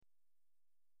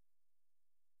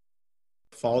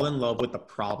fall in love with the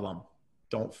problem.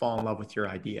 Don't fall in love with your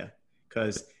idea.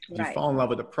 Because if you Right. fall in love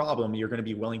with the problem, you're going to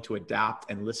be willing to adapt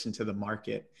and listen to the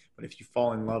market. But if you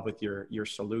fall in love with your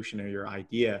solution or your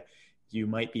idea, you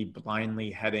might be blindly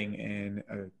heading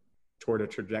toward a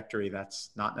trajectory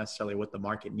that's not necessarily what the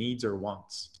market needs or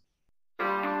wants.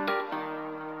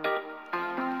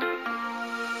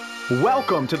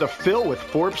 Welcome to the Phil with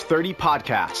Forbes 30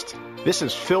 podcast. This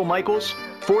is Phil Michaels,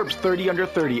 Forbes 30 Under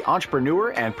 30 entrepreneur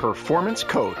and performance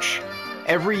coach.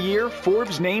 Every year,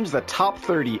 Forbes names the top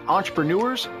 30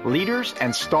 entrepreneurs, leaders,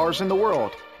 and stars in the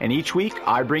world. And each week,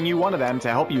 I bring you one of them to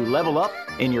help you level up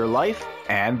in your life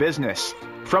and business.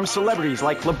 From celebrities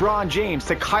like LeBron James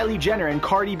to Kylie Jenner and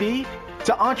Cardi B,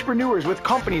 to entrepreneurs with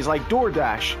companies like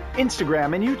DoorDash,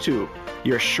 Instagram, and YouTube,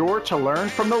 you're sure to learn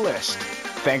from the list.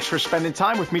 Thanks for spending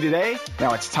time with me today.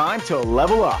 Now it's time to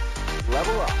level up.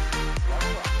 Level up.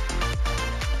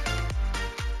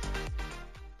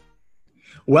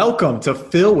 Welcome to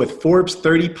Phil with Forbes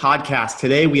 30 podcast.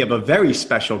 Today we have a very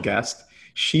special guest.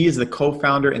 She is the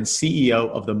co-founder and CEO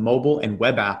of the mobile and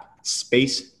web app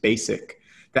Space Basic.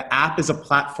 The app is a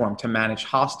platform to manage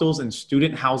hostels and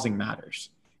student housing matters,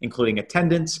 including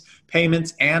attendance,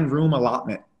 payments, and room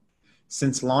allotment.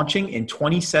 Since launching in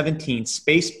 2017,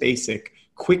 Space Basic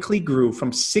quickly grew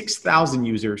from 6,000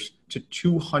 users to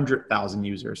 200,000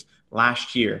 users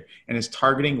last year and is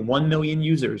targeting 1 million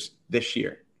users this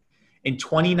year. In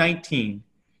 2019,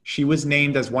 she was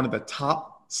named as one of the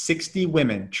top 60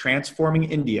 women transforming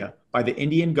India by the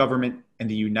Indian government and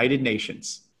the United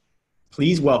Nations.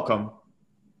 Please welcome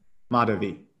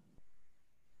Madhavi.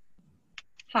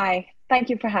 Hi,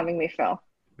 thank you for having me, Phil.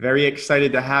 Very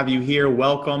excited to have you here.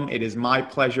 Welcome. It is my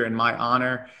pleasure and my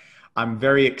honor. I'm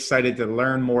very excited to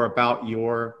learn more about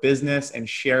your business and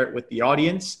share it with the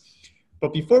audience.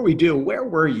 But before we do, where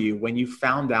were you when you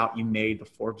found out you made the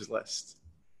Forbes list?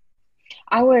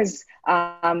 I was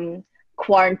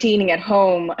quarantining at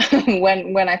home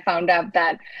when I found out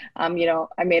that, I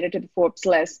made it to the Forbes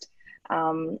list.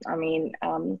 Ideally,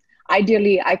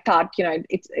 I thought,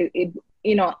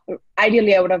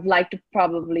 ideally I would have liked to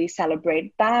probably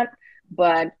celebrate that.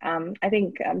 But I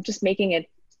think just making it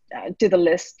to the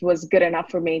list was good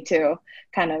enough for me to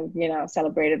kind of,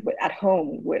 celebrate it at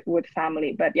home with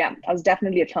family. But yeah, I was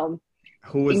definitely at home.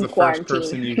 Who was the first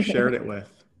person you shared it with?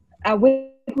 With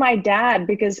my dad,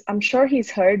 because I'm sure he's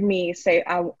heard me say,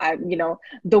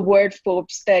 the word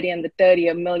Forbes 30 and the 30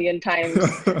 a million times.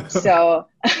 So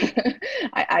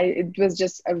it was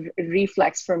just a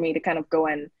reflex for me to kind of go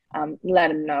and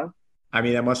let him know. I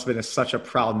mean, that must have been such a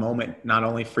proud moment, not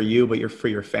only for you, but for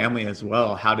your family as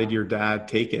well. How did your dad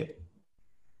take it?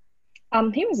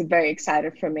 He was very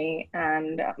excited for me.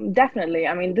 And definitely,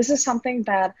 this is something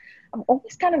that I've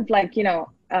always kind of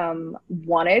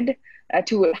wanted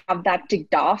to have that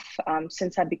ticked off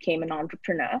since I became an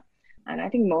entrepreneur. And I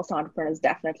think most entrepreneurs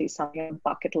definitely something on a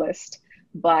bucket list.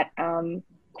 But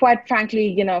quite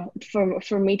frankly,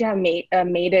 for me to have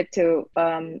made it to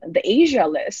the Asia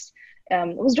list,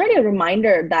 it was really a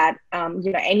reminder that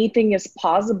anything is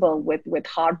possible with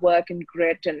hard work and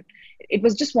grit. And it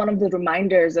was just one of the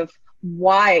reminders of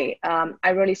why I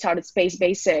really started Space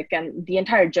Basic, and the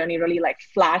entire journey really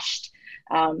flashed.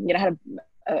 I had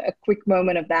a quick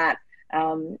moment of that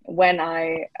when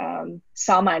I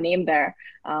saw my name there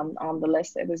on the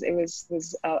list. It was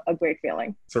a great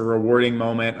feeling. It's a rewarding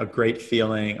moment, a great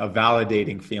feeling, a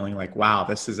validating feeling like, wow,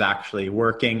 this is actually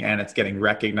working and it's getting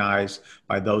recognized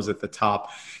by those at the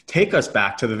top. Take us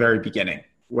back to the very beginning,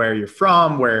 where you're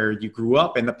from, where you grew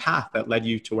up, and the path that led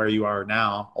you to where you are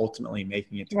now, ultimately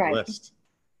making it to the list.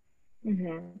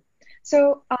 Mm-hmm.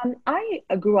 So I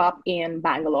grew up in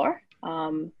Bangalore.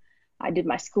 I did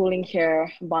my schooling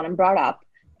here, born and brought up,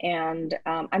 and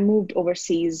I moved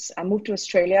overseas. I moved to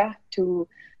Australia to,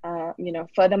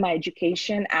 further my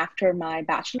education after my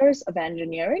bachelor's of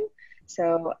engineering.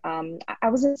 So I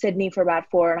was in Sydney for about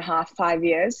 4.5, 5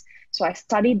 years. So I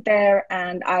studied there,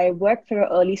 and I worked for an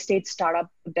early stage startup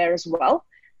there as well.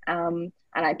 And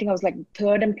I think I was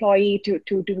third employee to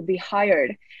be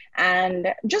hired.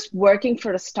 And just working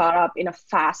for a startup in a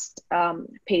fast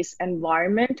paced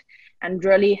environment, and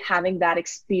really having that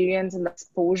experience and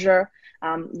exposure.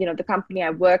 The company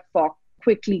I worked for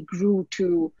quickly grew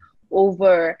to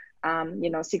over,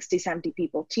 60, 70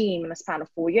 people team in a span of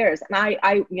 4 years. And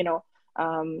I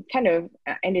kind of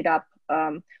ended up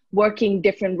working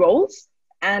different roles.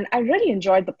 And I really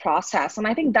enjoyed the process. And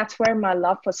I think that's where my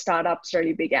love for startups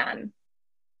really began.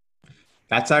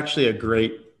 That's actually a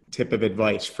great tip of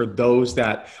advice for those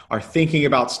that are thinking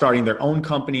about starting their own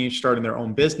company, starting their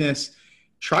own business.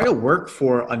 try to work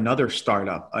for another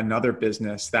startup, another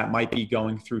business that might be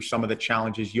going through some of the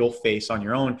challenges you'll face on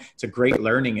your own. It's a great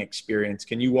learning experience.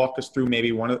 Can you walk us through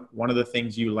maybe one of the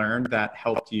things you learned that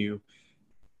helped you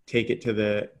take it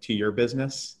to your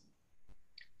business?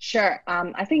 Sure.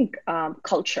 I think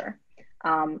culture.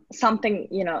 Something,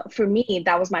 for me,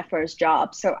 that was my first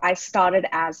job. So I started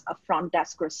as a front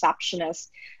desk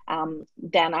receptionist.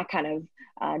 Then I kind of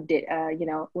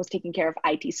was taking care of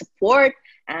IT support.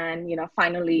 And,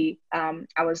 finally,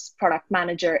 I was product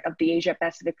manager of the Asia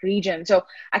Pacific region. So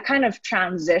I kind of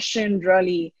transitioned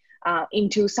really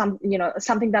into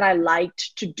something that I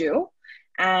liked to do.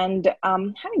 And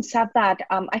having said that,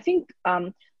 I think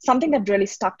something that really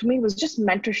stuck to me was just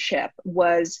mentorship,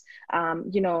 was,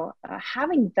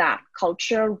 having that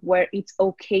culture where it's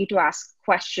okay to ask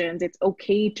questions. It's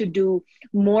okay to do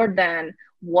more than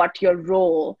what your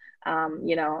role,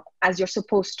 as you're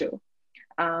supposed to.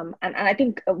 And I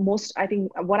think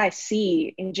what I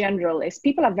see in general is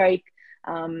people are very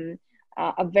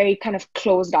kind of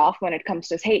closed off when it comes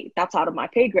to, hey, that's out of my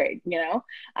pay grade.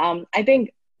 I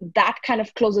think that kind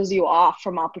of closes you off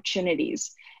from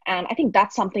opportunities. And I think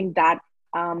that's something that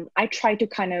I try to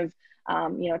kind of,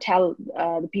 tell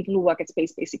the people who work at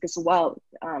Space Basic as well,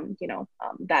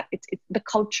 that it's the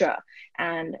culture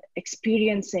and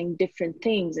experiencing different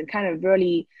things and kind of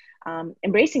really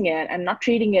embracing it and not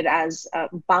treating it as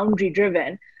boundary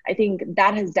driven. I think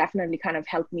that has definitely kind of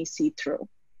helped me see through.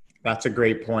 That's a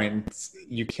great point.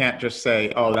 You can't just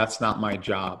say, oh, that's not my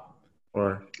job.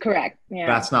 Or correct. Yeah.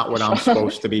 That's not what I'm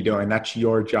supposed to be doing. That's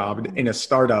your job. In a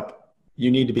startup,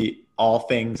 you need to be all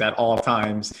things at all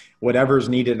times. Whatever's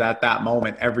needed at that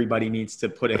moment, everybody needs to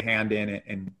put a hand in it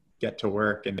and get to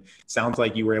work. And it sounds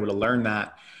like you were able to learn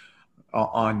that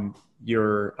on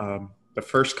your the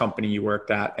first company you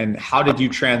worked at. And how did you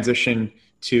transition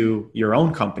to your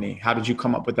own company? How did you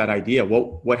come up with that idea?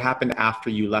 What happened after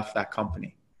you left that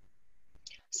company?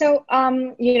 So,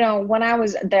 when I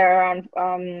was there around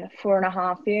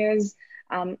 4.5 years,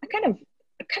 I kind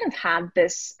of had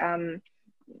this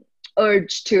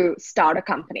urge to start a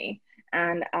company.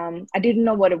 And I didn't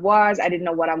know what it was. I didn't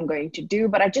know what I'm going to do,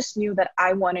 but I just knew that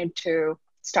I wanted to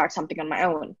start something on my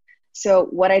own. So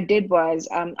what I did was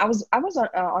I was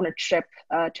on a trip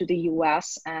to the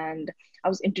US, and I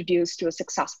was introduced to a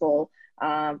successful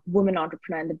woman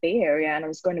entrepreneur in the Bay Area, and I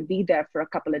was going to be there for a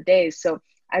couple of days. So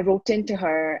I wrote into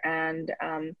her and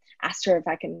asked her if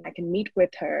I can meet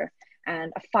with her,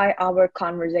 and a 5-hour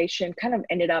conversation kind of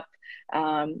ended up,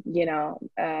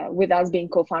 with us being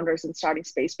co-founders and starting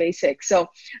Space Basic. So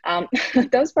that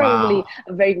was probably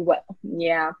a very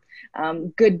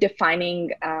good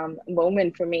defining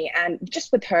moment for me. And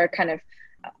just with her, kind of,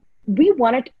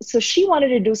 she wanted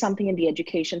to do something in the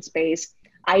education space.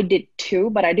 I did too,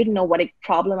 but I didn't know what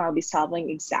problem I'll be solving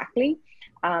exactly.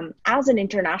 As an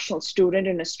international student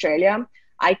in Australia,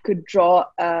 I could draw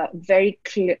a very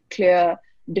clear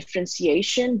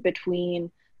differentiation between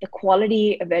the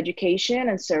quality of education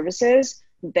and services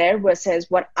there versus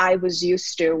what I was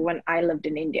used to when I lived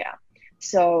in India.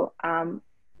 So,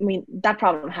 that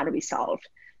problem had to be solved.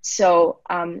 So,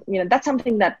 that's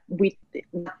something that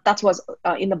was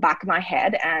in the back of my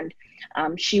head, and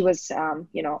she was,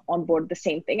 on board the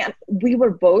same thing. And we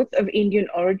were both of Indian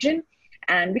origin,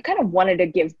 and we kind of wanted to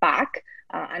give back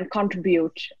and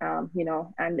contribute, and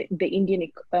the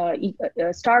Indian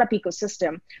startup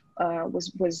ecosystem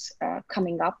was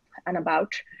coming up and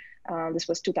about. This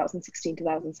was 2016,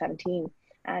 2017.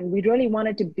 And we really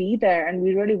wanted to be there, and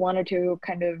we really wanted to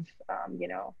kind of,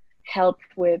 help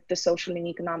with the social and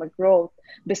economic growth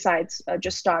besides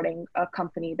just starting a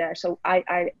company there. So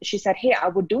she said, hey, I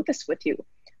would do this with you.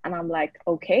 And I'm like,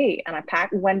 okay. And I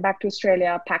went back to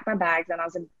Australia, packed my bags, and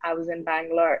I was in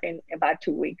Bangalore in about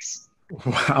 2 weeks.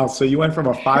 Wow. So you went from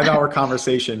a 5-hour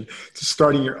conversation to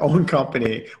starting your own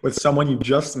company with someone you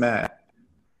just met.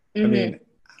 Mm-hmm.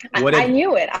 I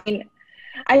knew it.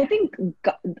 I think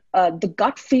the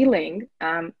gut feeling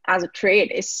as a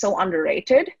trait is so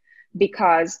underrated,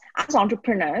 because as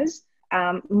entrepreneurs,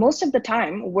 most of the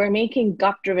time we're making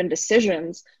gut-driven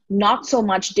decisions, not so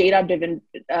much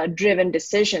data-driven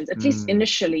decisions, at least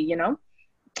initially,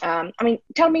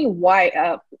 tell me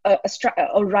why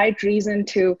a right reason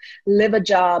to live a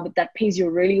job that pays you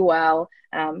really well,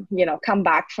 come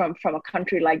back from a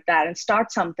country like that and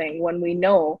start something when we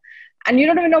know, and you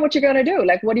don't even know what you're going to do.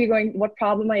 Like, what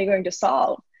problem are you going to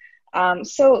solve?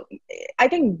 So I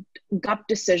think gut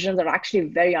decisions are actually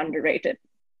very underrated.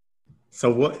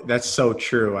 So that's so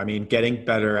true. Getting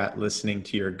better at listening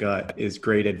to your gut is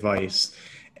great advice.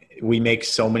 We make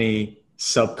so many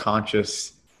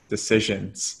subconscious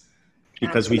decisions.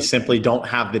 because we simply don't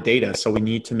have the data. So we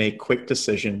need to make quick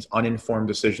decisions, uninformed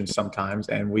decisions sometimes,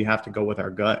 and we have to go with our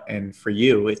gut. And for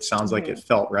you, it sounds like it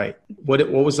felt right. What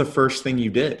was the first thing you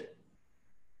did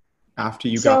after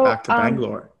you got back to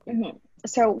Bangalore?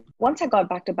 So once I got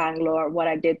back to Bangalore, what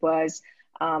I did was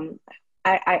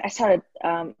I started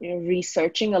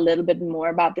researching a little bit more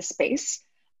about the space.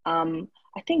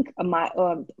 I think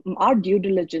our due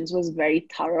diligence was very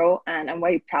thorough, and I'm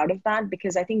very proud of that,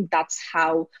 because I think that's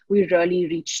how we really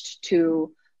reached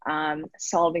to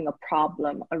solving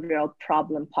a real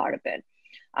problem part of it.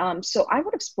 So I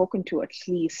would have spoken to at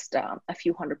least a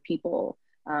few hundred people,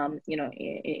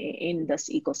 in this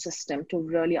ecosystem to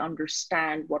really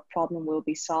understand what problem we'll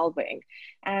be solving.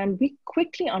 And we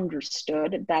quickly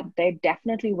understood that there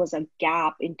definitely was a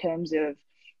gap in terms of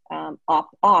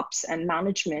ops and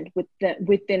management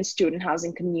within student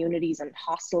housing communities and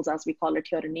hostels, as we call it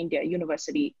here in India,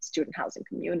 university student housing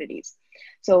communities.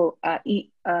 So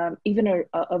even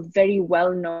a very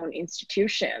well-known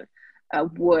institution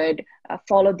would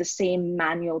follow the same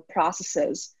manual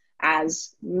processes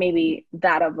as maybe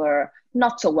that of a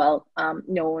not so well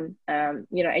known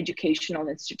educational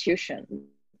institution.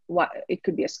 It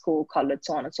could be a school, college,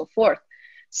 so on and so forth.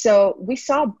 So we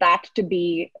saw that to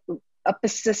be a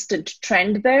persistent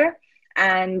trend there,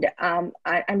 and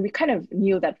we kind of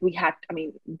knew that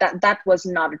that was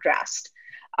not addressed.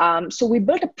 So we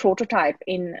built a prototype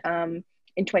in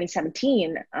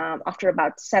 2017, after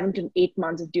about 7 to 8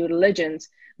 months of due diligence.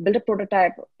 Built a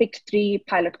prototype, picked 3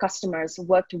 pilot customers,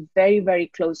 worked very, very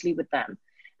closely with them,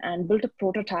 and built a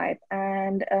prototype.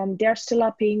 And they're still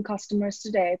our paying customers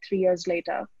today, 3 years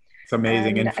later. It's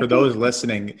amazing. And for those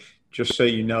listening, just so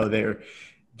you know,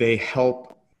 they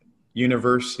help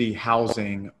university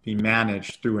housing be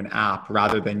managed through an app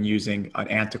rather than using an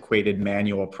antiquated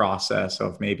manual process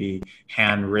of maybe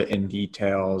handwritten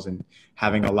details and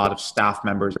having a lot of staff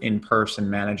members in person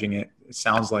managing it. It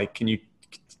sounds like, can you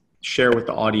share with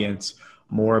the audience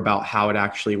more about how it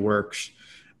actually works?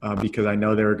 Because I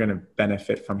know they're going to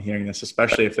benefit from hearing this,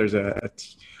 especially if there's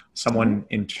someone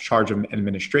in charge of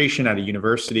administration at a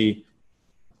university.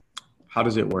 How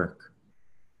does it work?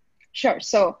 Sure.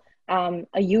 So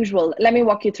let me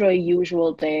walk you through a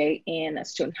usual day in a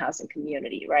student housing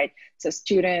community, right? So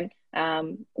student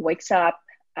wakes up,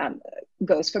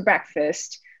 goes for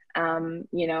breakfast. In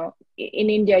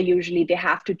India, usually they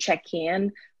have to check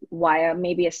in via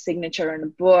maybe a signature in a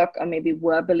book or maybe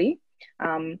verbally,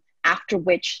 after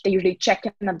which they usually check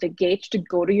in at the gate to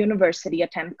go to university,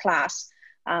 attend class,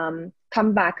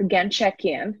 come back again, check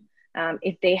in.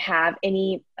 If they have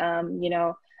any,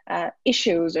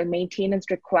 issues or maintenance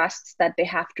requests that they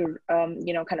have to,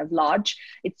 kind of lodge,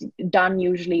 it's done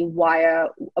usually via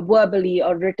verbally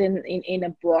or written in a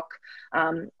book,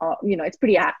 it's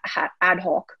pretty ad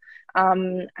hoc.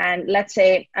 And let's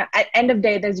say at end of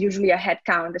day, there's usually a head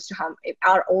count as to how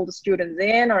are all the students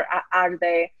in, or are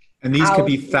they? And these could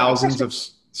be thousands of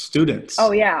students.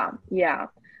 Oh yeah.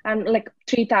 And like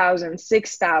 3,000,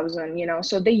 6,000,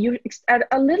 so they are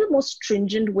a little more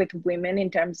stringent with women in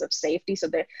terms of safety. So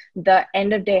the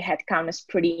end of day head count is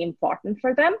pretty important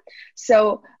for them.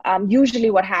 So usually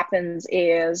what happens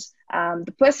is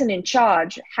the person in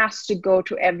charge has to go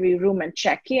to every room and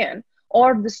check in,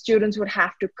 or the students would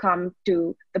have to come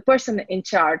to the person in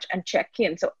charge and check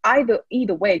in. So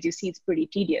either way, as you see, it's pretty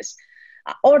tedious.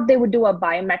 Or they would do a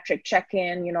biometric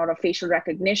check-in, or a facial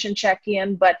recognition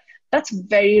check-in, but that's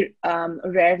very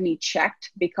rarely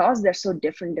checked because they're so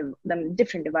different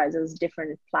devices,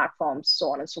 different platforms, so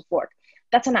on and so forth.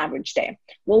 That's an average day.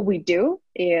 What we do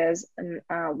is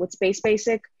with Space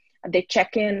Basic, they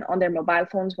check in on their mobile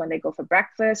phones when they go for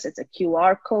breakfast. It's a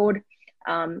QR code.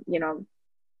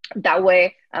 That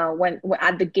way, when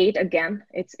at the gate again,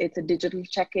 it's a digital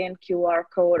check-in QR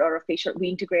code or a facial. We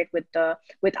integrate with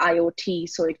IoT,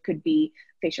 so it could be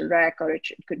facial rec or it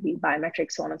could be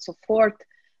biometrics, so on and so forth.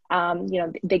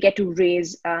 They get to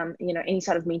raise any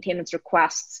sort of maintenance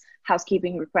requests,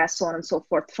 housekeeping requests, so on and so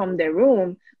forth from their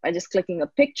room by just clicking a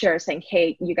picture saying,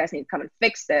 "Hey, you guys need to come and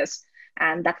fix this,"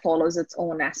 and that follows its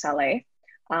own SLA.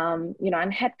 And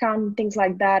headcount, things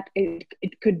like that.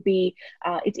 It could be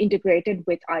it's integrated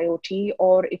with IoT,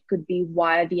 or it could be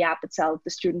via the app itself.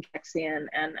 The student checks in,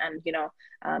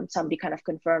 and somebody kind of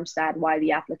confirms that via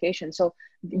the application. So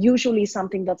usually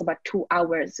something that's about 2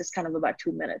 hours is kind of about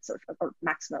 2 minutes or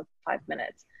maximum 5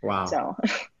 minutes. Wow. So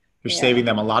you're saving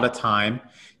them a lot of time.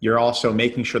 You're also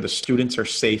making sure the students are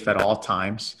safe at all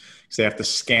times because they have to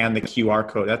scan the QR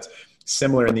code. That's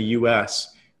similar in the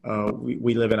US.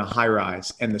 We live in a high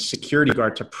rise, and the security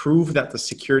guard, to prove that the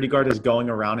security guard is going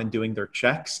around and doing their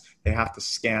checks, they have to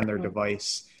scan their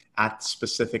device at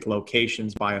specific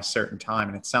locations by a certain time.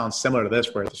 And it sounds similar to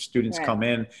this, where the students come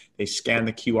in, they scan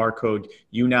the QR code.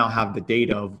 You now have the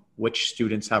data of which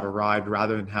students have arrived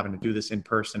rather than having to do this in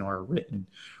person or written.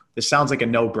 This sounds like a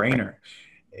no-brainer.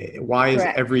 Why is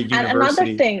every university? And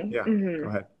another thing, go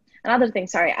ahead. Another thing,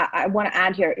 sorry, I want to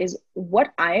add here is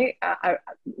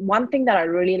one thing that I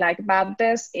really like about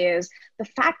this is the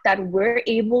fact that we're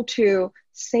able to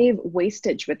save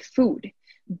wastage with food.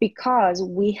 Because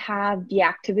we have the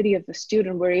activity of the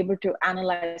student, we're able to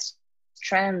analyze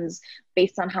trends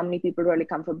based on how many people really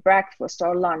come for breakfast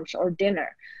or lunch or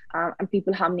dinner, and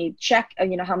people how many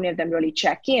of them really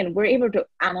check in. We're able to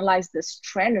analyze this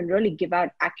trend and really give out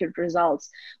accurate results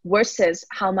versus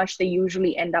how much they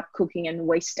usually end up cooking and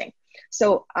wasting.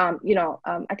 So, I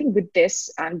think with this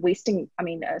and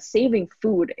saving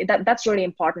food, that's really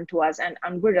important to us.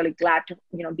 And we're really glad to,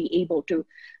 be able to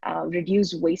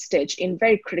reduce wastage in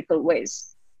very critical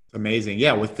ways. Amazing.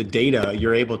 Yeah. With the data,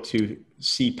 you're able to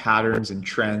see patterns and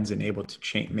trends and able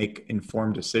to make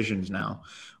informed decisions now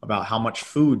about how much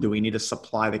food do we need to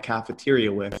supply the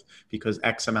cafeteria with because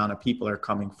X amount of people are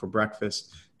coming for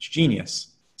breakfast. It's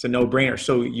genius. It's a no-brainer.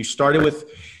 So you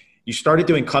started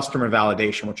doing customer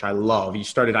validation, which I love. You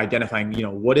started identifying,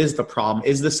 what is the problem?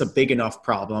 Is this a big enough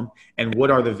problem? And what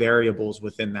are the variables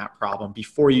within that problem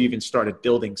before you even started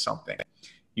building something?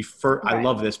 I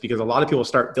love this because a lot of people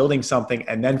start building something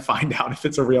and then find out if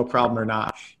it's a real problem or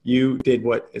not. You did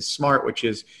what is smart, which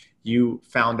is you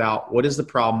found out what is the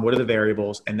problem, what are the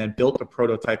variables, and then built a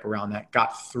prototype around that.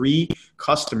 Got 3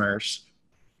 customers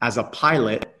as a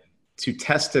pilot to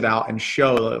test it out and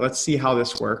show, let's see how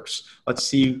this works. Let's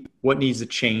see what needs to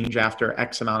change after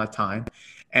X amount of time.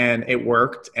 And it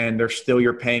worked, and they're still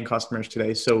your paying customers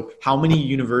today. So how many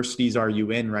universities are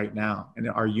you in right now? And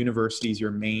are universities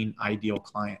your main ideal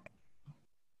client?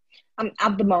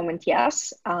 At the moment,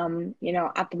 yes. At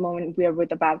the moment, we're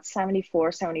with about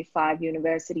 74, 75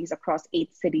 universities across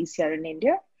 8 cities here in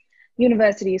India.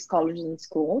 Universities, colleges, and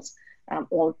schools.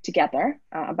 All together,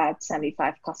 about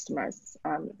 75 customers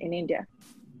in India.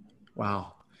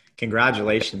 Wow.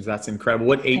 Congratulations. That's incredible.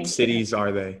 What 8 cities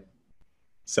are they?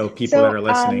 So people that are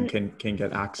listening can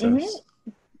get access.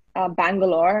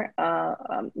 Bangalore,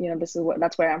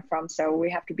 that's where I'm from. So we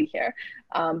have to be here.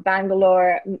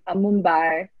 Bangalore,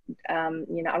 Mumbai,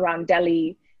 around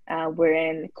Delhi, we're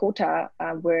in Kota,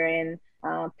 we're in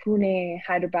Pune,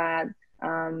 Hyderabad,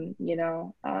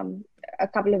 a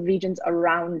couple of regions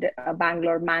around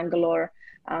Bangalore, Mangalore,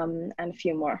 and a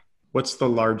few more. What's the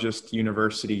largest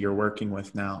university you're working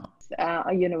with now?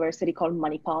 A university called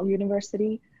Manipal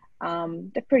University.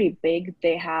 They're pretty big.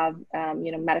 They have,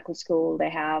 medical school, they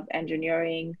have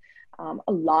engineering,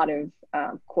 a lot of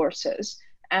courses.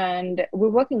 And we're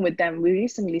working with them. We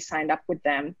recently signed up with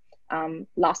them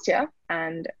last year,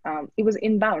 and it was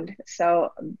inbound.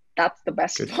 So that's the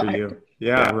best part. Good for you.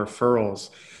 Yeah,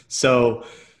 referrals. So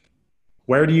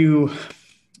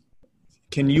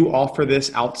can you offer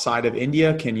this outside of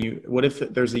India? What if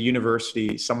there's a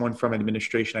university, someone from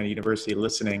administration at a university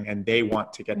listening, and they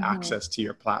want to get access to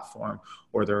your platform,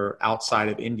 or they're outside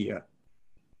of India?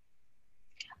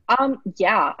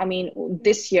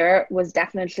 This year was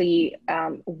definitely,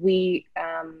 we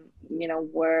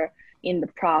were in the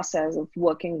process of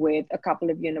working with a couple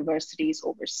of universities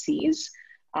overseas.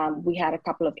 We had a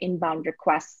couple of inbound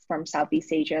requests from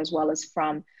Southeast Asia as well as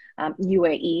from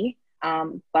UAE.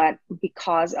 But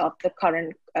because of the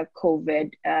current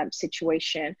COVID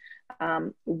situation,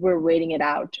 we're waiting it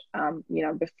out,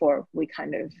 before we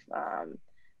kind of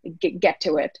get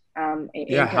to it.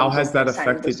 How has that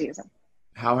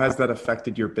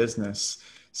affected your business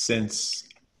since,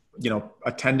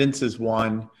 attendance is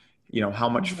one, how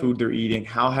much food they're eating?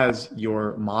 How has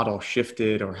your model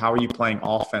shifted, or how are you playing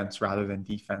offense rather than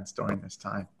defense during this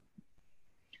time?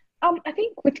 I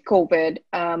think with COVID,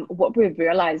 what we've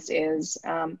realized is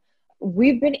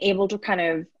we've been able to kind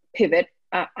of pivot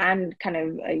and kind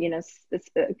of,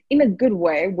 in a good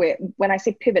way. When I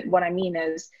say pivot, what I mean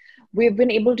is we've been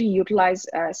able to utilize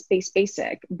Space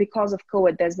Basic. Because of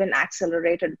COVID, there's been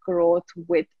accelerated growth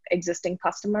with existing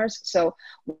customers. So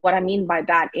what I mean by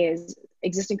that is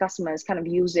existing customers kind of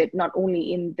use it not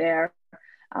only in their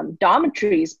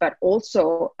dormitories, but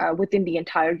also within the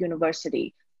entire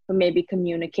university. Maybe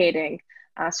communicating,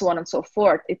 so on and so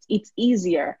forth. It's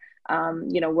easier,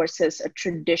 versus a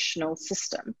traditional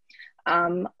system.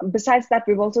 Besides that,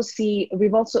 we also see,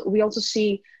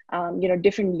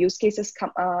 different use cases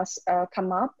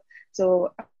come up.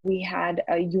 So we had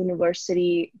a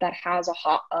university that has a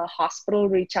hospital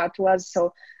reach out to us.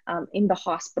 So in the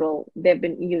hospital, they've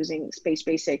been using Space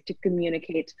Basic to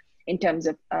communicate in terms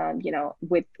of,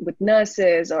 with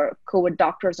nurses or COVID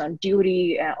doctors on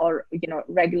duty, or,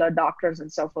 regular doctors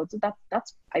and so forth. So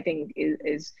that's I think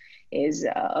is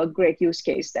a great use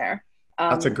case there.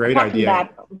 That's a great idea.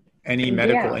 Any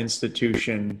medical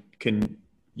institution can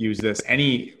use this.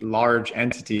 Any large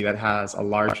entity that has a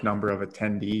large number of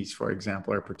attendees, for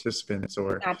example, or participants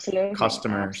or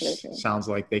customers, sounds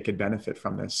like they could benefit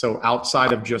from this. So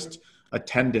outside of just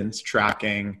attendance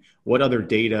tracking, what other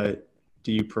data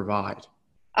do you provide?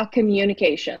 A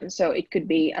communication. So it could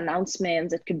be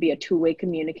announcements, it could be a two-way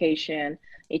communication,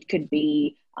 it could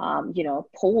be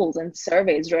polls and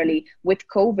surveys. Really, with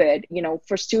COVID,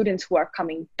 for students who are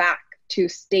coming back to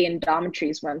stay in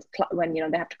dormitories when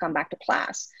they have to come back to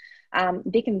class,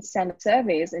 they can send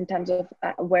surveys in terms of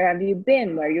where have you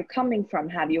been, where you're coming from,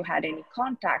 have you had any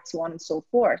contacts, so on and so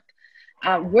forth.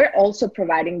 We're also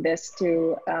providing this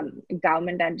to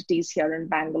government entities here in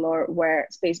Bangalore, where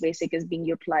Space Basic is being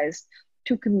utilized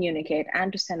to communicate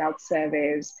and to send out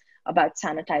surveys about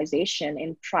sanitization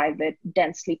in private,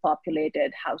 densely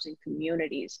populated housing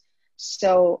communities.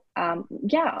 So,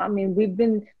 we've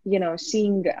been,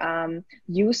 seeing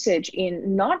usage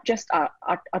in not just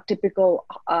our typical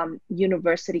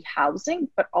university housing,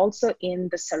 but also in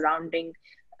the surrounding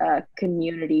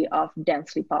community of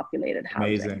densely populated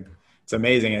housing. Amazing. It's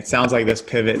amazing. It sounds like this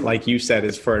pivot, like you said,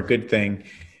 is for a good thing.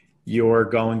 You're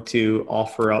going to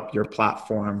offer up your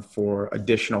platform for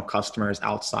additional customers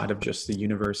outside of just the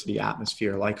university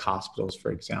atmosphere, like hospitals,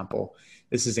 for example.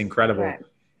 This is incredible. Right.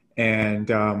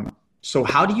 And so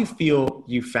how do you feel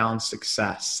you found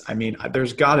success? I mean,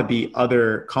 there's got to be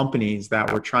other companies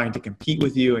that were trying to compete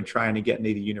with you and trying to get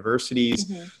into the universities.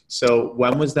 Mm-hmm. So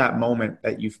when was that moment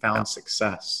that you found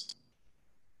success?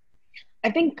 I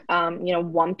think,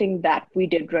 one thing that we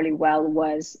did really well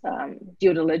was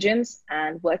due diligence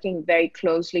and working very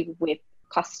closely with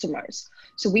customers.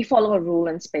 So we follow a rule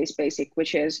in Space Basic,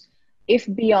 which is if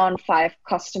beyond 5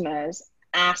 customers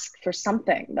ask for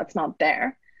something that's not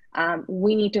there,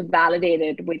 we need to validate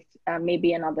it with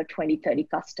maybe another 20, 30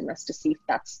 customers to see if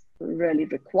that's really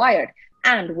required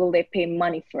and will they pay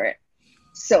money for it.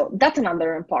 So that's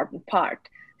another important part.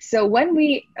 So when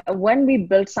we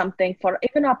build something, for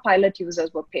even our pilot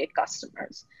users were paid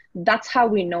customers, that's how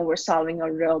we know we're solving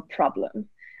a real problem.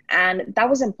 And that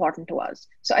was important to us.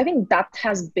 So I think that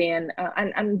has been,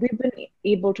 and we've been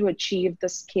able to achieve the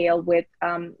scale with,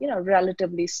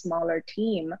 relatively smaller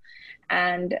team.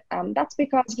 And that's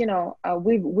because,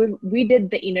 we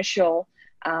did the initial,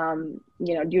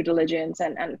 due diligence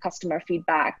and customer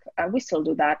feedback. We still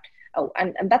do that. Oh,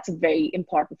 and that's very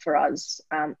important for us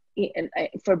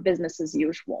for business as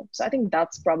usual. So I think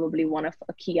that's probably one of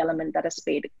a key element that has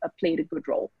played a good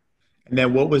role. And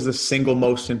then what was the single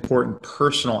most important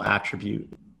personal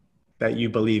attribute that you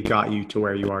believe got you to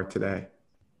where you are today?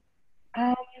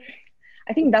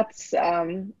 I think that's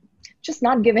just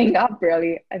not giving up,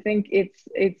 really. I think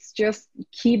it's just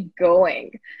keep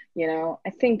going. I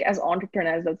think as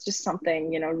entrepreneurs, that's just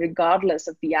something, regardless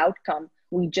of the outcome,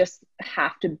 we just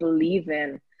have to believe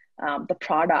in the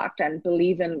product and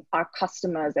believe in our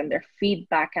customers and their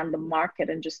feedback and the market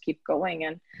and just keep going.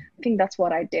 And I think that's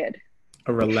what I did.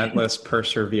 A relentless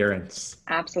perseverance.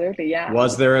 Absolutely, yeah.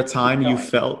 Was there a time you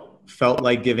felt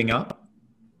like giving up?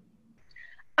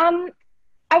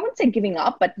 I wouldn't say giving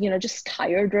up, but, just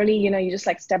tired, really. You just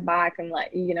step back and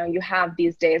you have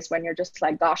these days when you're just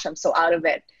like, gosh, I'm so out of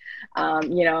it. And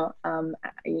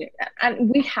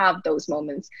we have those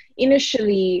moments.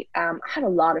 Initially, I had a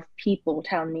lot of people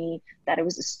tell me that it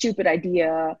was a stupid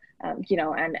idea,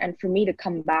 and for me to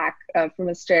come back from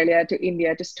Australia to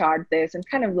India to start this and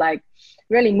kind of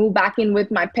really move back in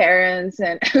with my parents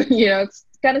and,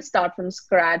 kind of start from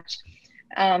scratch.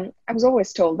 I was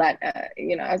always told that,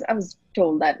 I was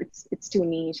told that it's too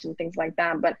niche and things like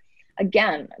that. But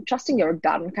again, trusting your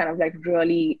gut and kind of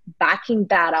really backing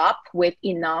that up with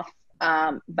enough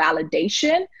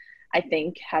validation, I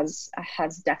think has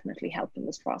definitely helped in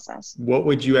this process. What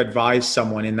would you advise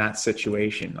someone in that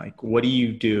situation? What do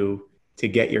you do to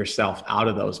get yourself out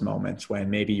of those moments when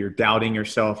maybe you're doubting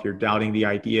yourself, you're doubting the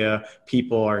idea,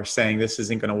 people are saying this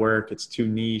isn't going to work, it's too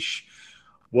niche?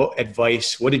 What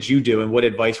did you do, and what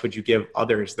advice would you give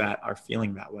others that are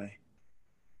feeling that way?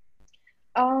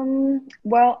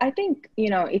 Well, I think,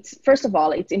 first of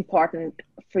all, it's important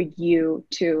for you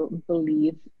to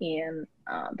believe in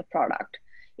the product.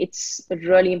 It's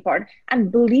really important,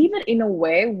 and believe it in a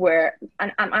way where,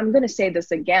 and I'm going to say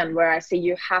this again, where I say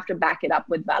you have to back it up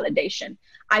with validation.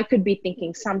 I could be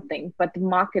thinking something, but the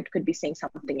market could be saying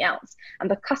something else. And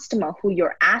the customer who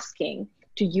you're asking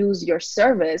to use your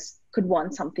service could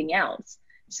want something else.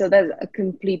 So there's a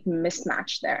complete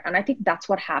mismatch there. And I think that's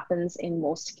what happens in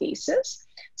most cases.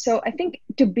 So I think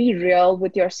to be real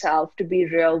with yourself, to be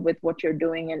real with what you're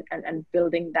doing and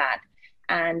building that,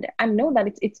 and know that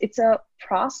it's a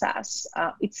process.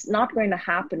 It's not going to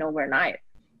happen overnight.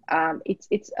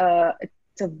 It's a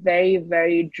very,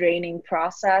 very draining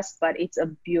process, but it's a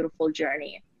beautiful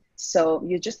journey. So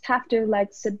you just have to like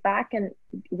sit back and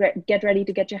get ready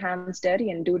to get your hands dirty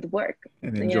and do the work.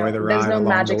 And enjoy the ride. There's no along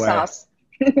magic the way. sauce.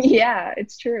 Yeah,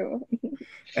 it's true.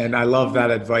 And I love that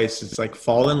advice. It's like,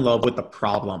 fall in love with the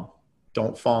problem.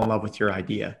 Don't fall in love with your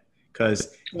idea.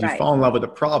 Because if you fall in love with the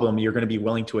problem, you're going to be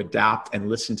willing to adapt and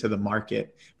listen to the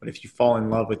market. But if you fall in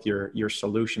love with your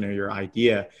solution or your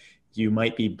idea, you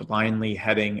might be blindly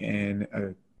heading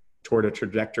toward a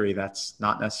trajectory that's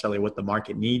not necessarily what the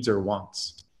market needs or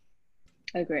wants.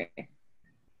 I agree.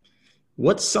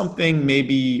 What's something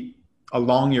maybe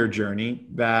along your journey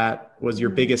that was your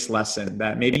biggest lesson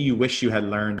that maybe you wish you had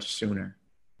learned sooner?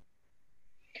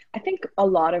 I think a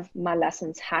lot of my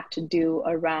lessons had to do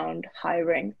around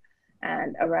hiring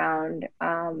and around,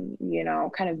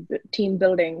 kind of team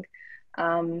building.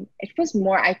 It was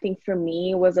more, I think for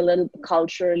me, was a little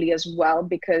culturally as well,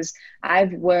 because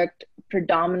I've worked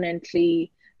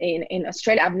predominantly in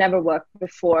Australia. I've never worked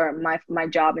before my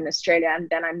job in Australia, and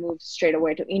then I moved straight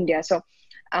away to India. So,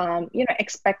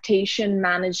 expectation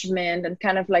management and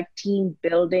kind of like team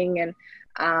building and,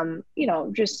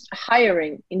 just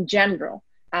hiring in general.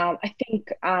 I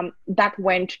think that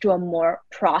went to a more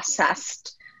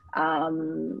processed,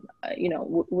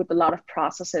 with a lot of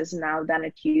processes now than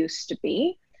it used to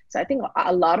be. So I think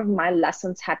a lot of my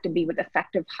lessons had to be with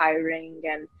effective hiring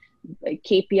and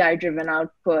KPI driven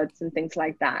outputs and things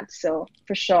like that. So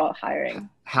for sure, hiring.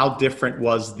 How different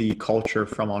was the culture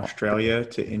from Australia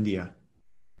to India?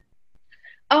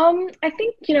 I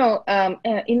think,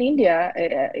 in India,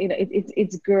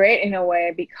 it's great in a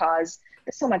way because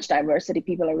there's so much diversity.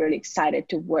 People are really excited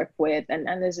to work with, and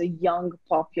there's a young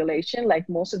population. Like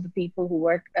most of the people who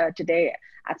work today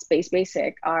at Space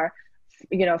Basic are,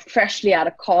 freshly out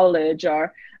of college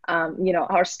or,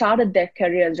 or started their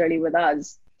careers really with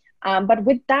us. But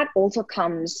with that also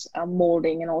comes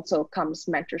molding, and also comes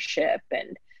mentorship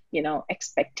and,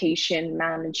 expectation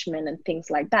management and things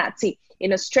like that. See,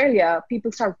 in Australia, people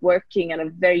start working at a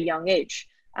very young age.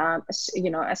 As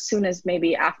soon as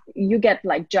maybe after you get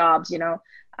like jobs,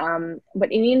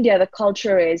 but in India, the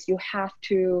culture is you have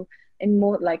to,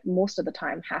 most of the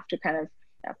time, have to kind of,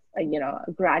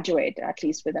 graduate at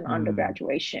least with an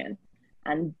undergraduation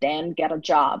and then get a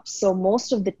job. So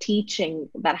most of the teaching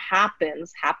that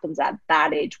happens at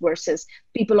that age, versus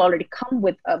people already come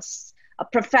with a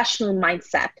professional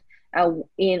mindset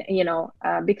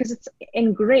because it's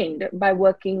ingrained by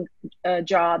working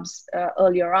jobs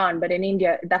earlier on. But in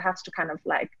India, that has to kind of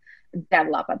like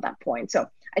develop at that point. So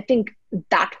I think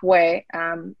that way,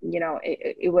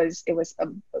 it was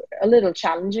a little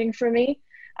challenging for me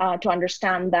to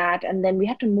understand that. And then we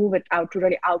had to move it out to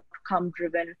really outcome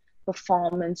driven,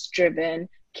 performance driven,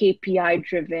 KPI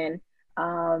driven,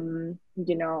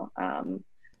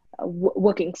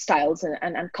 working styles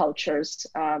and cultures,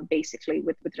 basically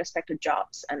with respect to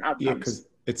jobs and outcomes. Yeah, because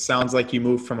it sounds like you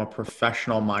moved from a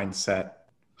professional mindset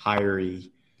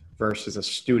hiree versus a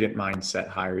student mindset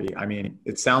hiree. I mean,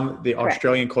 the Correct.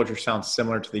 Australian culture sounds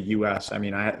similar to the US. I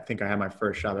mean, I think I had my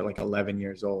first job at like 11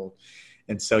 years old.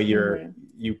 And so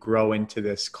you grow into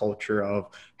this culture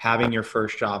of having your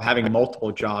first job, having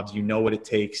multiple jobs, what it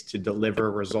takes to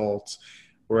deliver results.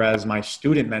 Whereas my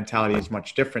student mentality is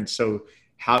much different. So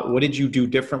what did you do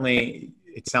differently?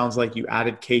 It sounds like you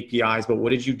added KPIs, but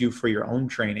what did you do for your own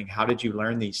training? How did you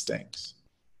learn these things?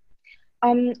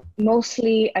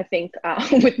 Mostly, I think,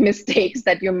 with mistakes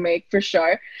that you make, for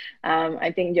sure.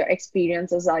 I think your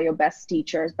experiences are your best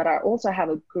teachers, but I also have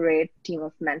a great team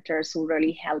of mentors who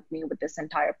really helped me with this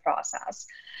entire process.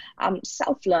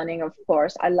 Self-learning, of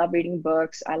course. I love reading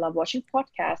books. I love watching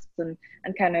podcasts and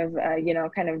kind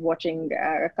of watching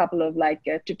a couple of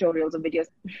tutorials or videos.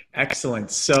 Excellent.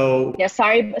 So yeah,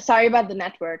 sorry about the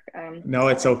network. No,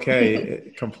 it's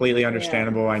okay. Completely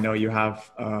understandable. Yeah. I know you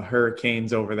have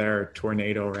hurricanes over there,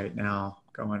 tornado right now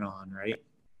going on, right?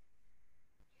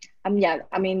 Yeah,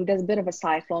 I mean, there's a bit of a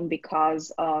cyclone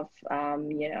because of,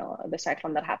 the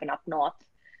cyclone that happened up north.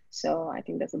 So I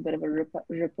think there's a bit of a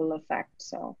ripple effect.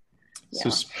 So, yeah.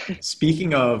 So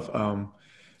speaking of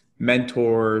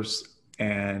mentors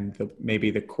and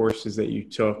maybe the courses that you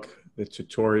took, the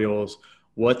tutorials,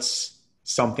 what's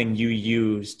something you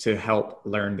use to help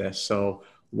learn this? So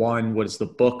one, what is the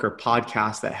book or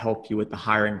podcast that helped you with the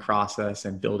hiring process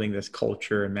and building this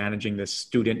culture and managing this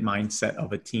student mindset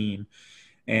of a team?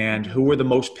 And who were the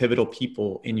most pivotal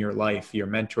people in your life, your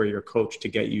mentor, your coach, to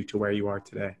get you to where you are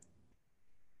today?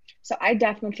 So I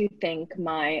definitely think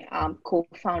my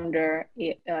co-founder,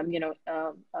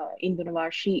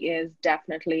 Indunawar, she is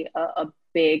definitely a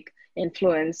big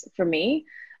influence for me.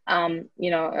 I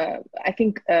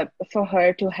think for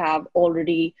her to have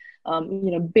already,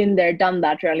 been there, done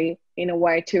that really in a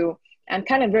way too, and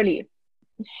kind of really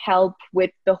help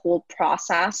with the whole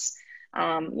process.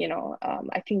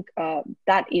 I think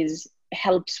that is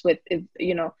helps with,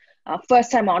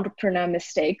 first-time entrepreneur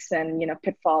mistakes and,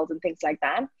 pitfalls and things like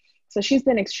that. So she's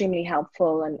been extremely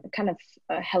helpful and kind of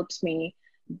helps me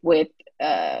with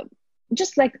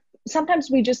just like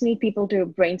sometimes we just need people to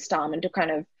brainstorm and to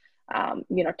kind of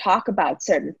talk about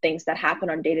certain things that happen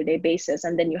on day-to-day basis,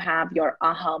 and then you have your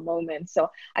aha moment. So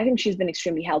I think she's been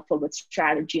extremely helpful with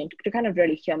strategy and to kind of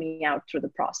really hear me out through the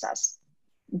process.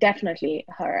 Definitely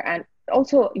her. And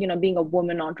also, being a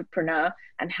woman entrepreneur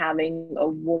and having a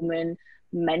woman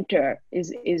mentor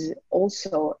is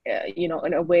also in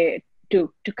a way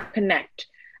to connect.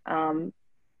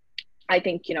 I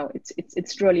think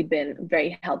it's really been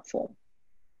very helpful.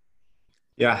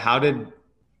 Yeah, how did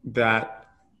that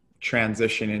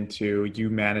transition into you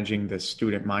managing the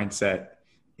student mindset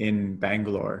in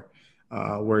Bangalore?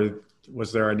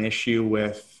 Was there an issue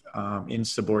with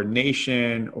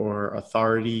insubordination or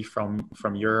authority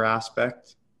from your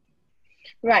aspect?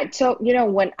 Right. So,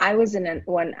 when I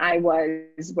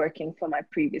was working for my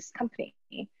previous company,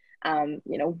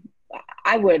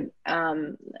 I would,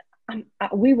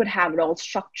 we would have it all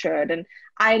structured, and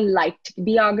I like to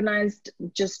be organized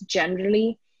just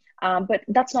generally, but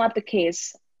that's not the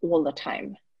case all the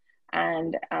time.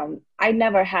 And I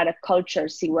never had a culture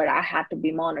where I had to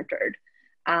be monitored.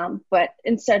 But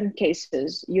in certain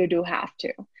cases, you do have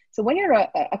to. So when you're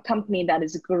a company that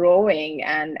is growing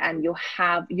and you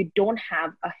don't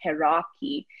have a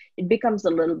hierarchy, it becomes a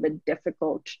little bit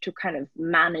difficult to kind of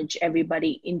manage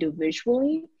everybody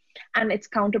individually. And it's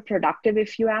counterproductive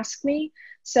if you ask me.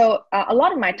 So a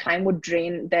lot of my time would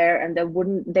drain there, and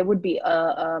there would be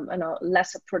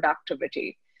lesser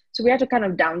productivity. So we had to kind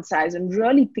of downsize and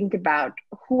really think about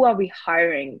who are we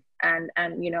hiring, and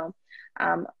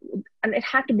it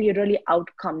had to be a really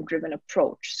outcome driven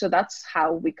approach. So that's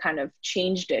how we kind of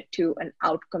changed it to an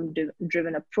outcome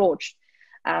driven approach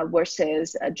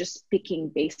versus just picking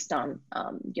based on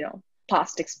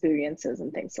past experiences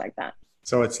and things like that.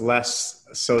 So it's less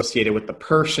associated with the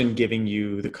person giving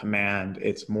you the command.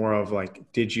 It's more of like,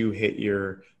 did you hit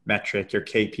your metric, your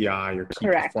KPI, your key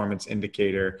Correct. Performance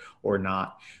indicator or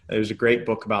not? There's a great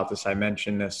book about this. I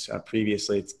mentioned this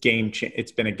previously.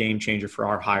 It's been a game changer for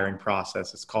our hiring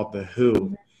process. It's called The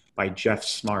Who by Jeff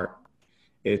Smart.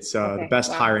 It's the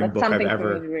best hiring book I've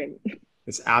ever.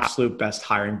 It's absolute best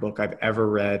hiring book I've ever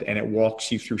read. And it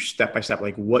walks you through step by step,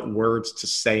 like what words to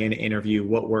say in an interview,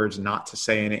 what words not to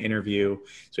say in an interview.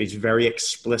 So he's very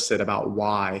explicit about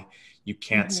why you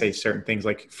can't say certain things.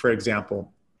 Like, for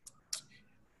example,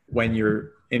 when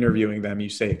you're interviewing them, you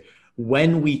say,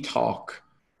 when we talk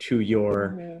to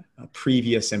your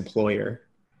previous employer,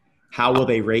 how will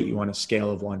they rate you on a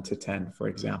scale of 1 to 10, for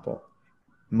example?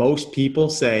 Most people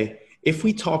say, if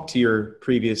we talk to your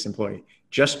previous employee,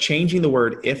 just changing the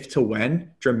word if to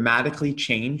when dramatically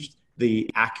changed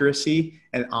the accuracy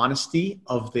and honesty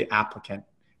of the applicant.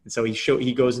 And so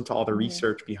he goes into all the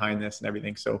research behind this and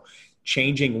everything. So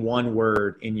changing one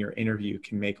word in your interview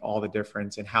can make all the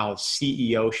difference, and how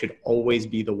CEO should always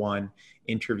be the one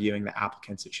interviewing the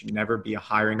applicants. It should never be a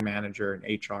hiring manager, an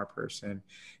HR person.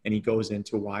 And he goes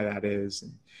into why that is.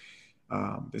 And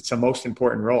it's the most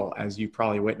important role, as you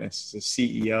probably witnessed. The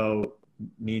CEO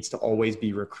needs to always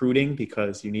be recruiting,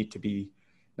 because you need to be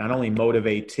not only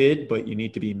motivated, but you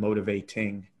need to be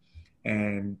motivating.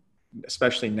 And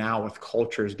especially now with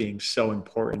cultures being so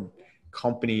important,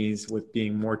 companies with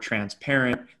being more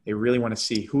transparent, they really want to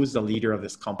see who's the leader of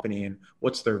this company and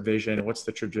what's their vision, what's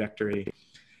the trajectory,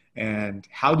 and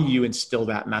how do you instill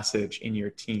that message in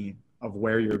your team of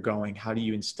where you're going? How do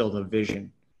you instill the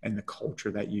vision and the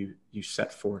culture that you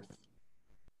set forth?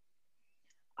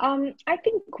 I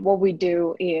think what we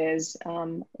do is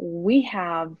we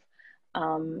have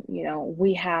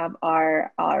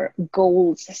our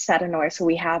goals set in order. So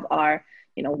we have our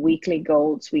weekly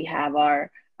goals, we have our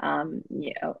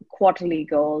quarterly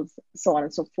goals, so on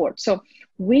and so forth. So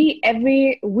we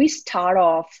start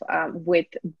off with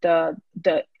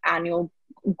the annual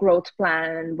growth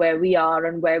plan, where we are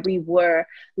and where we were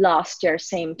last year,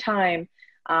 same time,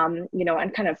 and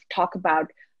kind of talk about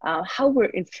how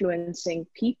we're influencing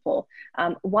people.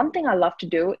 One thing I love to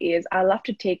do is I love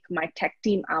to take my tech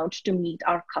team out to meet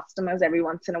our customers every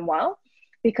once in a while,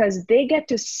 because they get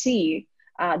to see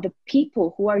the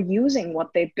people who are using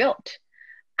what they built.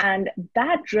 And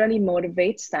that really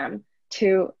motivates them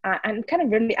to, and kind of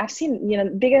really, I've seen,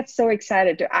 they get so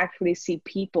excited to actually see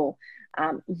people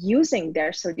using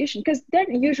their solution, because they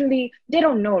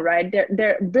don't know, right?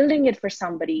 They're building it for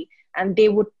somebody and they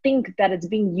would think that it's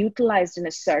being utilized in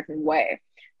a certain way.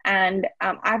 And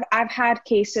I've had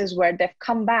cases where they've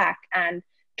come back and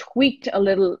tweaked a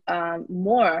little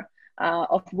more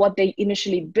of what they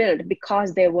initially built,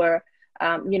 because they were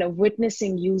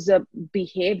witnessing user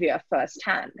behavior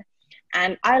firsthand.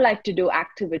 And I like to do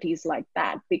activities like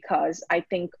that, because I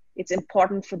think it's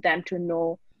important for them to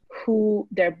know who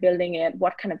they're building it,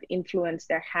 what kind of influence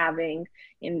they're having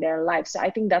in their life. So I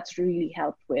think that's really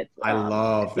helped with. I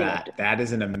love that. That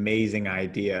is an amazing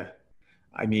idea.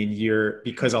 I mean,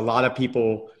 because a lot of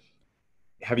people,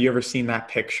 have you ever seen that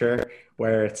picture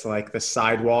where it's like the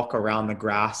sidewalk around the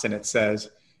grass and it says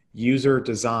user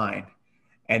design?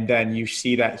 And then you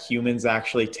see that humans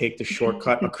actually take the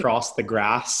shortcut across the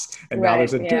grass. And now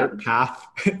there's a dirt path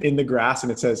in the grass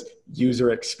and it says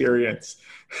user experience.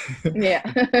 Yeah.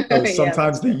 So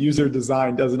sometimes the user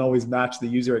design doesn't always match the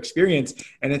user experience.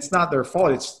 And it's not their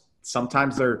fault. It's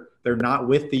sometimes they're not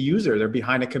with the user. They're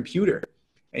behind a computer.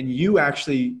 And you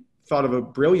actually thought of a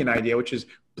brilliant idea, which is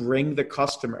bring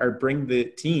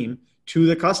the team to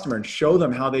the customer and show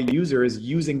them how the user is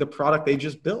using the product they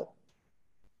just built.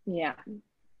 Yeah.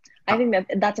 I think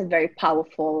that's a very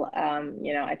powerful,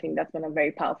 I think that's been a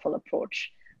very powerful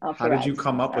approach. How did you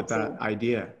come up with that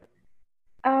idea?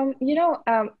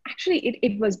 Actually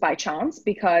it was by chance,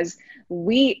 because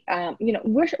we are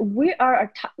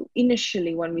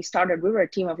initially when we started, we were a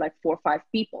team of like 4 or 5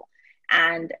 people.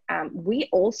 And we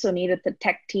also needed the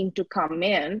tech team to come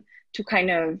in to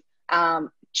kind of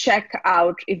check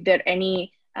out if there are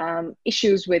any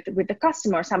issues with the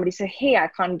customer. Somebody said, hey, I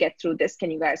can't get through this.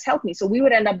 Can you guys help me? So we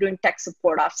would end up doing tech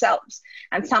support ourselves,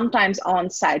 and sometimes on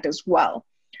site as well.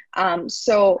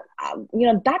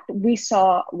 That we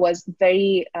saw was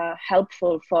very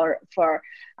helpful for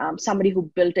somebody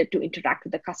who built it to interact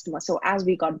with the customer. So as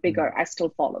we got bigger, I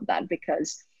still followed that,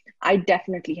 because I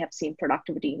definitely have seen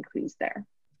productivity increase there.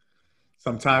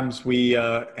 Sometimes we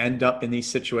end up in these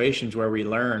situations where we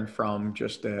learn from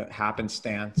just a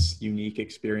happenstance, unique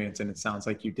experience. And it sounds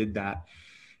like you did that.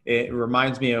 It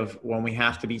reminds me of when we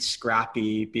have to be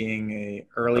scrappy, being an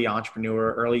early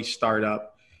entrepreneur, early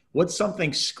startup. What's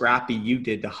something scrappy you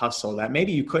did to hustle that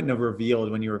maybe you couldn't have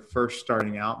revealed when you were first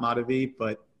starting out, Madhavi,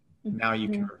 but now you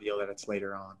can reveal that it's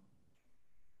later on?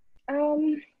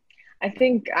 I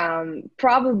think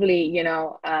probably,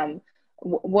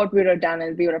 what we would have done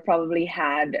is we would have probably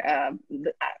had,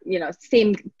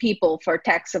 same people for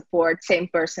tech support, same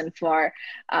person for,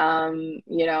 for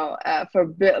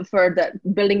the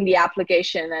building the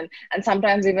application, and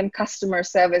sometimes even customer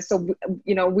service. So,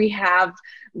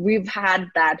 we've had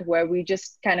that where we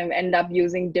just kind of end up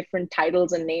using different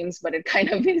titles and names, but it kind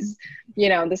of is,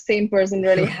 the same person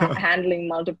really handling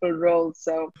multiple roles.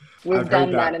 So we've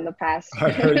done that in the past.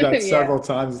 I've heard that several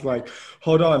times, like,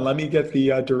 hold on, let me get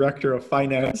the director of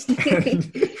finance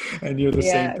and you're the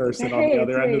same person on the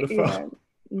other end of the phone.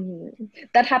 Yeah. Mm-hmm.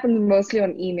 That happens mostly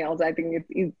on emails. I think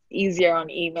it's easier on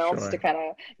emails to kind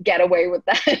of get away with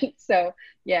that. So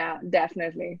yeah,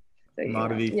 definitely. So,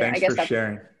 Madhavi, thanks for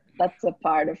sharing. That's a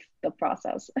part of the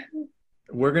process.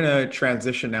 We're going to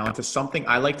transition now into something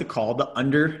I like to call the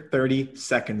under 30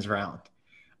 seconds round.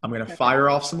 I'm going to fire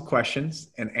off some questions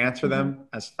and answer them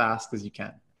as fast as you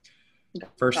can.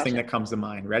 First thing that comes to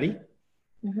mind. Ready?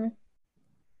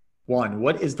 1,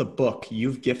 what is the book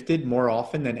you've gifted more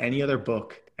often than any other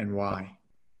book, and why?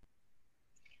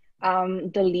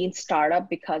 The Lean Startup,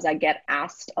 because I get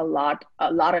asked a lot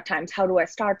of times, how do I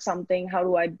start something? How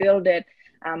do I build it?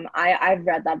 I've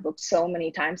read that book so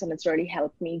many times, and it's really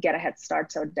helped me get a head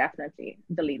start. So definitely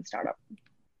The Lean Startup.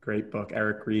 Great book,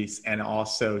 Eric Ries. And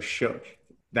also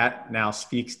that now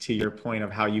speaks to your point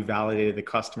of how you validated the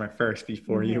customer first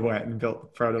before you went and built the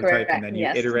prototype. Correct. And then you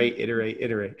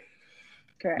iterate.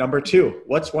 Correct. Number 2,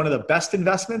 what's one of the best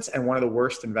investments and one of the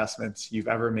worst investments you've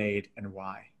ever made, and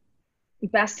why?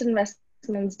 Best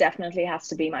investments definitely has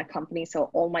to be my company. So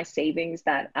all my savings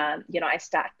that, I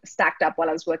stacked up while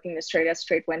I was working in Australia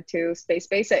straight went to Space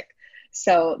Basic.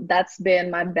 So that's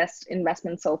been my best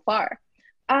investment so far.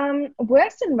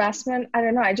 Worst investment, I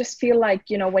don't know. I just feel like,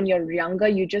 when you're younger,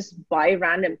 you just buy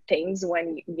random things.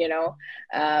 When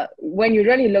you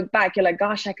really look back, you're like,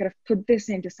 gosh, I could have put this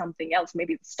into something else,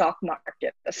 maybe the stock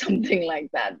market or something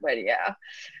like that. But yeah.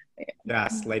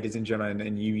 Yes, ladies and gentlemen,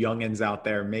 and you youngins out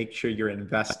there, make sure you're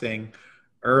investing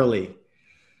early.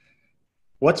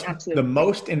 What's the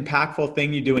most impactful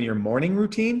thing you do in your morning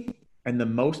routine? And the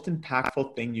most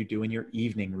impactful thing you do in your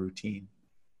evening routine?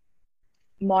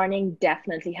 Morning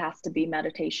definitely has to be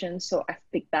meditation. So I've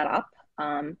picked that up.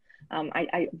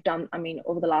 I've done,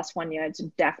 over the last 1 year, it's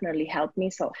definitely helped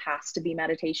me. So it has to be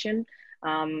meditation.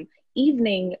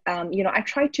 Evening, I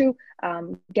try to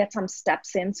get some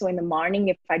steps in. So in the morning,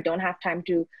 if I don't have time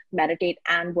to meditate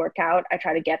and work out, I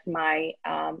try to get my,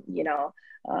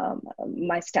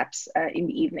 my steps in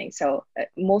the evening. So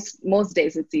most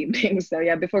days it's evening. So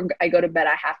yeah, before I go to bed,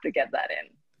 I have to get that in.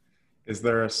 Is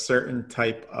there a certain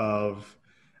type of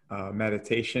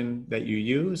meditation that you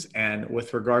use? And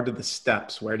with regard to the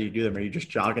steps, where do you do them? Are you just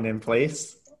jogging in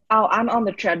place? Oh, I'm on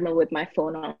the treadmill with my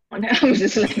phone on. I'm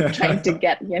just like trying to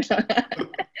get,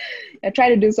 I try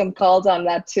to do some calls on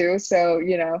that too. So,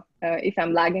 if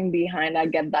I'm lagging behind, I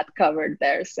get that covered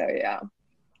there. So yeah.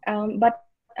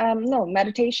 No,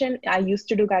 meditation, I used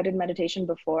to do guided meditation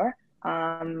before.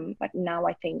 But now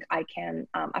I think I've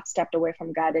stepped away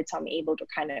from guided. So I'm able to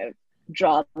kind of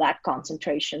draw that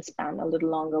concentration span a little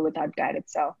longer without guided.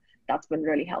 So that's been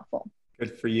really helpful.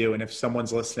 Good for you. And if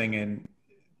someone's listening and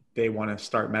they want to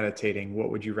start meditating, what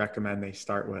would you recommend they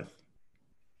start with?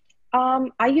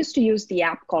 I used to use the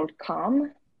app called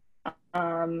Calm.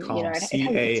 Calm, it's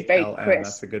very CALM. crisp.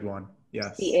 That's a good one.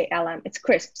 Yes. CALM. It's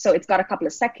crisp. So it's got a couple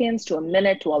of seconds to a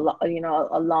minute to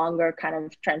a longer kind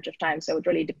of trench of time. So it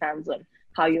really depends on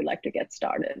how you like to get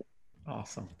started.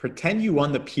 Awesome. Pretend you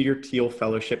won the Peter Thiel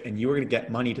Fellowship and you were going to get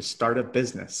money to start a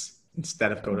business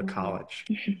instead of go to college.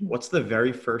 What's the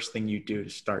very first thing you do to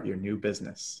start your new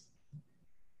business?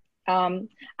 I'm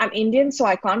Indian, so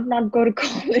I can't not go to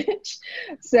college.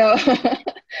 So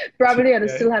probably I'd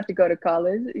still have to go to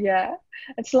college. Yeah,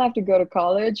 I'd still have to go to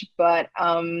college. But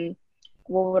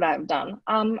what would I have done?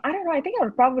 I don't know. I think I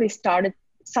would probably started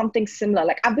something similar.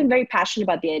 Like I've been very passionate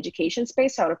about the education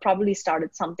space. So I would have probably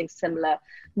started something similar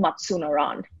much sooner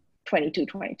on, 22,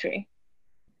 23.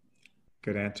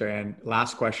 Good answer. And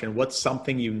last question, what's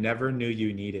something you never knew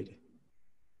you needed?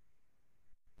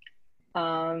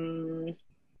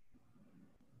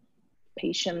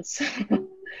 Patience.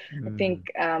 I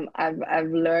think I've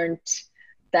learned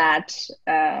that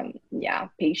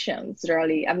patience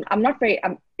really. I'm not very.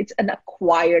 It's an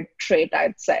acquired trait,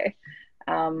 I'd say.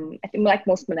 I think like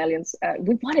most millennials,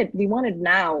 we want it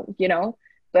now,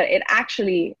 but it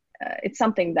actually it's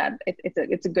something that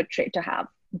it's a good trait to have,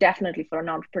 definitely for an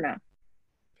entrepreneur.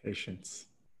 Patience.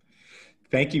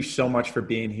 Thank you so much for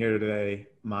being here today,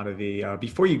 Madhavi.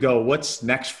 Before you go, what's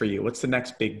next for you? What's the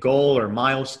next big goal or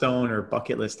milestone or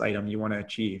bucket list item you want to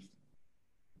achieve?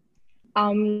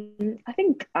 I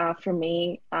think for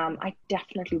me, I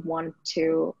definitely want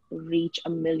to reach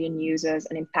 1 million users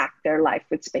and impact their life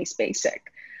with Space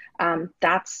Basic.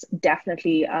 That's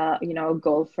definitely a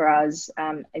goal for us.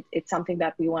 It's something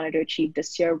that we wanted to achieve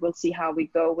this year. We'll see how we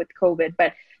go with COVID,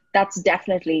 but that's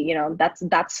definitely that's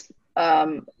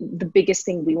the biggest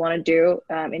thing we want to do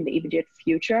in the immediate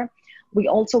future. We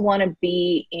also want to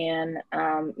be in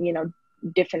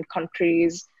different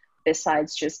countries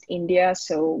besides just India.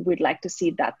 So we'd like to see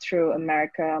that through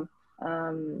America,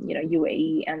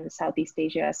 UAE and Southeast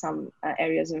Asia, some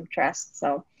areas of interest.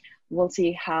 So we'll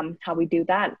see how we do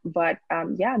that. But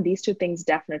these two things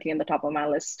definitely on the top of my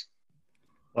list.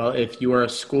 Well, if you are a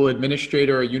school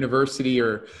administrator or university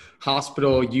or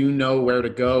hospital, you know where to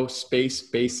go, Space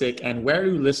Basic. And where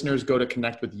do listeners go to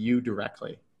connect with you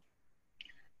directly?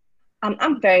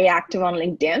 I'm very active on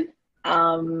LinkedIn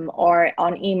or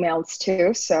on emails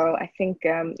too. So I think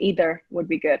either would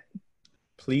be good.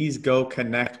 Please go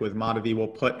connect with Madhavi. We'll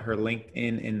put her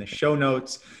LinkedIn in the show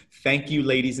notes. Thank you,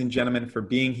 ladies and gentlemen, for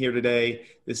being here today.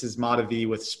 This is Madhavi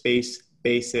with Space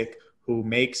Basic, who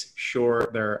makes sure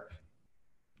they're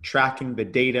tracking the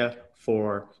data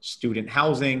for student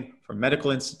housing, for medical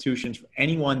institutions, for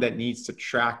anyone that needs to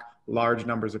track large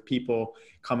numbers of people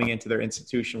coming into their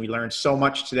institution. We learned so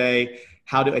much today,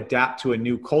 how to adapt to a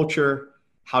new culture,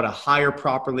 how to hire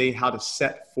properly, how to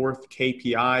set forth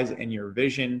KPIs and your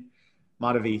vision.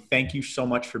 Madhavi, thank you so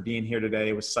much for being here today.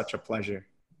 It was such a pleasure.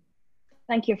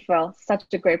 Thank you, Phil. Such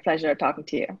a great pleasure talking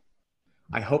to you.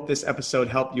 I hope this episode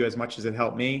helped you as much as it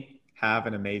helped me. Have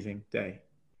an amazing day.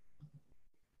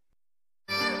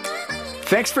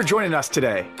 Thanks for joining us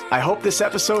today. I hope this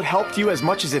episode helped you as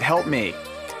much as it helped me.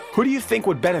 Who do you think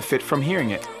would benefit from hearing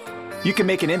it? You can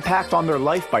make an impact on their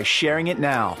life by sharing it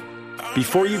now.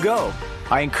 Before you go,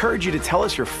 I encourage you to tell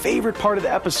us your favorite part of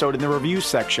the episode in the review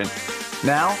section.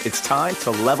 Now it's time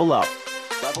to level up.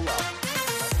 Level up.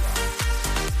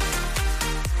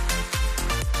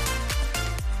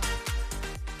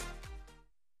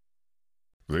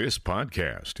 This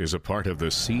podcast is a part of the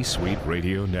C-Suite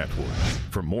Radio Network.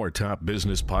 For more top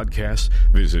business podcasts,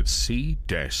 visit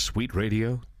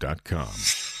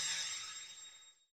c-suiteradio.com.